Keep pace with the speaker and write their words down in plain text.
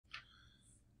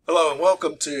Hello and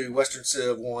welcome to Western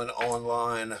Civ 1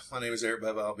 Online. My name is Eric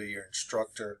Bev. I'll be your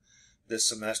instructor this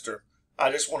semester. I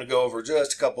just want to go over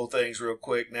just a couple of things real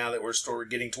quick now that we're sort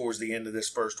of getting towards the end of this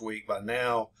first week. By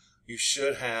now, you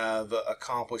should have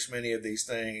accomplished many of these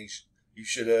things. You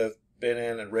should have been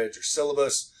in and read your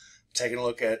syllabus, taken a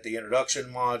look at the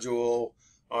introduction module,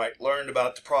 learned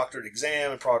about the proctored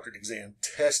exam and proctored exam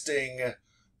testing,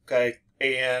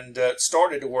 and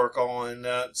started to work on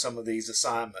some of these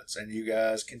assignments. And you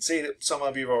guys can see that some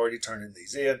of you have already turned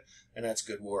these in, and that's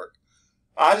good work.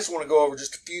 I just want to go over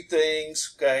just a few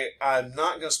things. I'm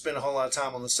not going to spend a whole lot of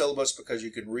time on the syllabus because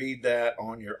you can read that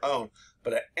on your own.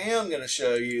 But I am going to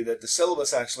show you that the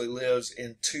syllabus actually lives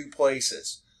in two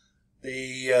places.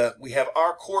 We have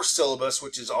our course syllabus,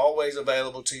 which is always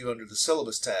available to you under the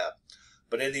syllabus tab.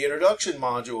 But in the introduction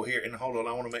module here, and hold on,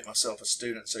 I want to make myself a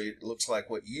student so it looks like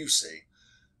what you see.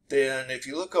 Then if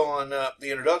you look on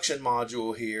the introduction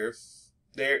module here,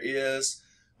 there is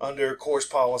under course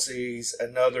policies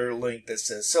another link that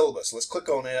says syllabus. Let's click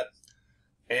on it,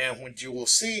 and what you will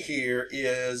see here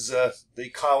is the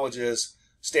college's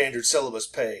standard syllabus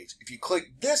page. If you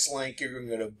click this link, you're going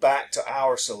to go back to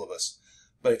our syllabus.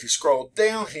 But if you scroll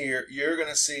down here, you're going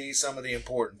to see some of the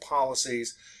important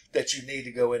policies that you need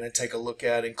to go in and take a look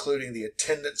at, including the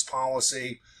attendance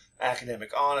policy,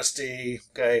 academic honesty,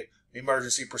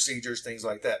 emergency procedures, things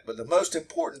like that. But the most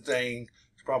important thing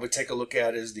to probably take a look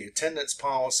at is the attendance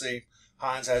policy.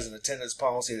 Hines has an attendance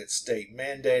policy that's state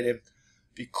mandated.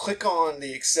 If you click on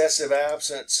the excessive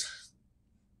absence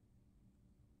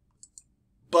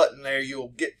button there,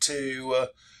 you'll get to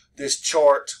this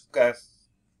chart.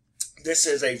 This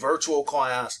is a virtual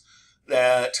class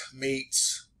that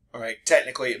meets,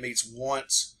 technically it meets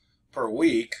once per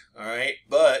week,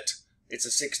 but it's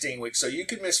a 16-week, so you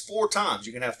can miss 4 times.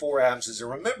 You can have 4 absences.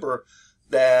 And remember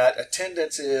that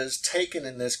attendance is taken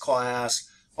in this class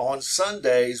on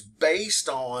Sundays based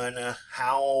on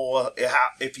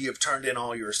if you have turned in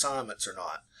all your assignments or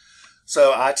not.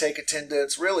 So I take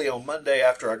attendance really on Monday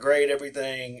after I grade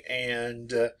everything,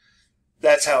 and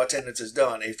that's how attendance is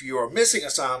done. If you are missing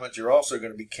assignments, you're also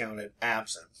going to be counted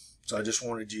absent. So I just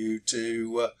wanted you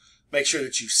to make sure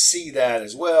that you see that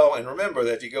as well. And remember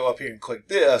that if you go up here and click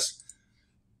this,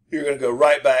 you're going to go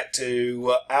right back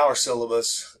to our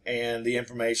syllabus and the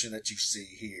information that you see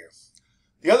here.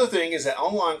 The other thing is that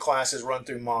online classes run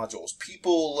through modules.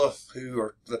 People who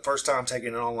are the first time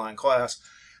taking an online class,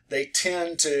 they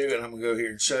tend to, and I'm going to go here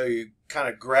and show you, kind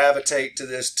of gravitate to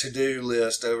this to-do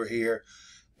list over here,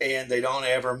 and they don't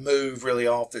ever move really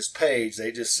off this page.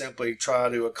 They just simply try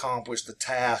to accomplish the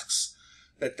tasks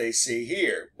that they see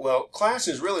here. Well,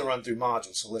 classes really run through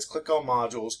modules, so let's click on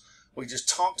modules. We just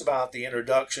talked about the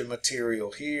introduction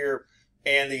material here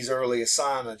and these early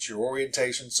assignments, your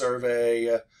orientation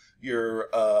survey, your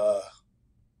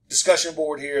discussion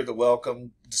board here, the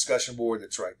welcome discussion board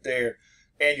that's right there,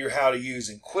 and your how to use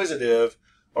inquisitive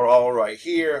are all right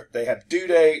here. They have due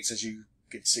dates, as you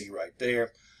can see right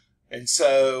there. And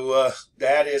so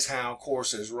that is how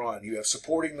courses run. You have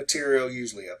supporting material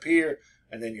usually up here,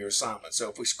 and then your assignment. So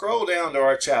if we scroll down to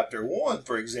our chapter 1,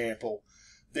 for example,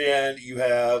 then you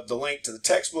have the link to the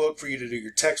textbook for you to do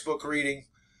your textbook reading.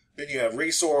 Then you have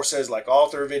resources like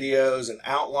author videos, an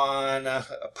outline, a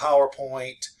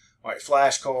PowerPoint,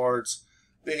 flashcards.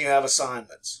 Then you have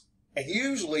assignments. And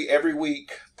usually every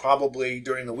week, probably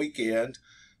during the weekend,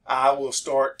 I will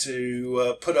start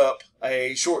to put up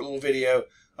a short little video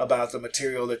about the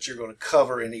material that you're going to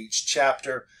cover in each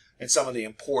chapter and some of the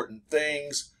important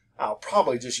things. I'll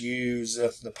probably just use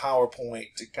the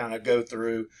PowerPoint to kind of go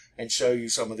through and show you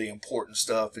some of the important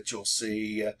stuff that you'll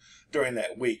see during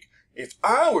that week. If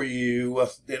I were you,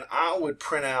 then I would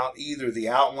print out either the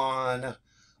outline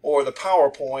or the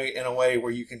PowerPoint in a way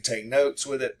where you can take notes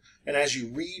with it. And as you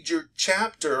read your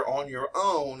chapter on your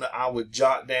own, I would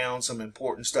jot down some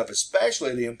important stuff,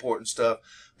 especially the important stuff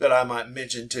that I might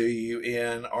mention to you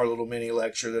in our little mini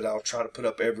lecture that I'll try to put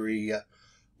up every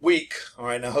week.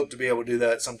 And I hope to be able to do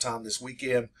that sometime this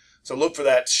weekend. So look for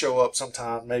that to show up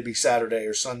sometime, maybe Saturday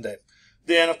or Sunday.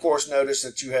 Then, of course, notice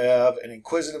that you have an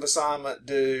inquisitive assignment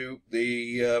due,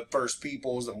 the First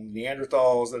Peoples on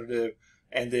Neanderthals that are due,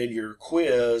 and then your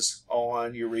quiz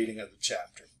on your reading of the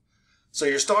chapter. So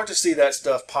you'll start to see that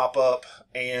stuff pop up,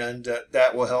 and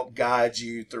that will help guide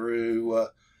you through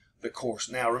the course.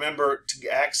 Now, remember, to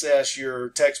access your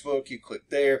textbook, you click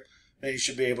there. Then you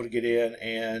should be able to get in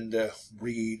and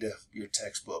read your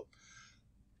textbook.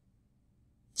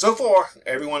 So far,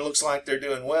 everyone looks like they're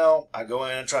doing well. I go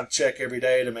in and try to check every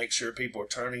day to make sure people are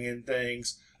turning in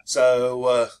things.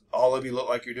 So all of you look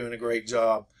like you're doing a great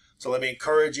job. So let me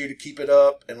encourage you to keep it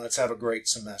up, and let's have a great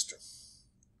semester.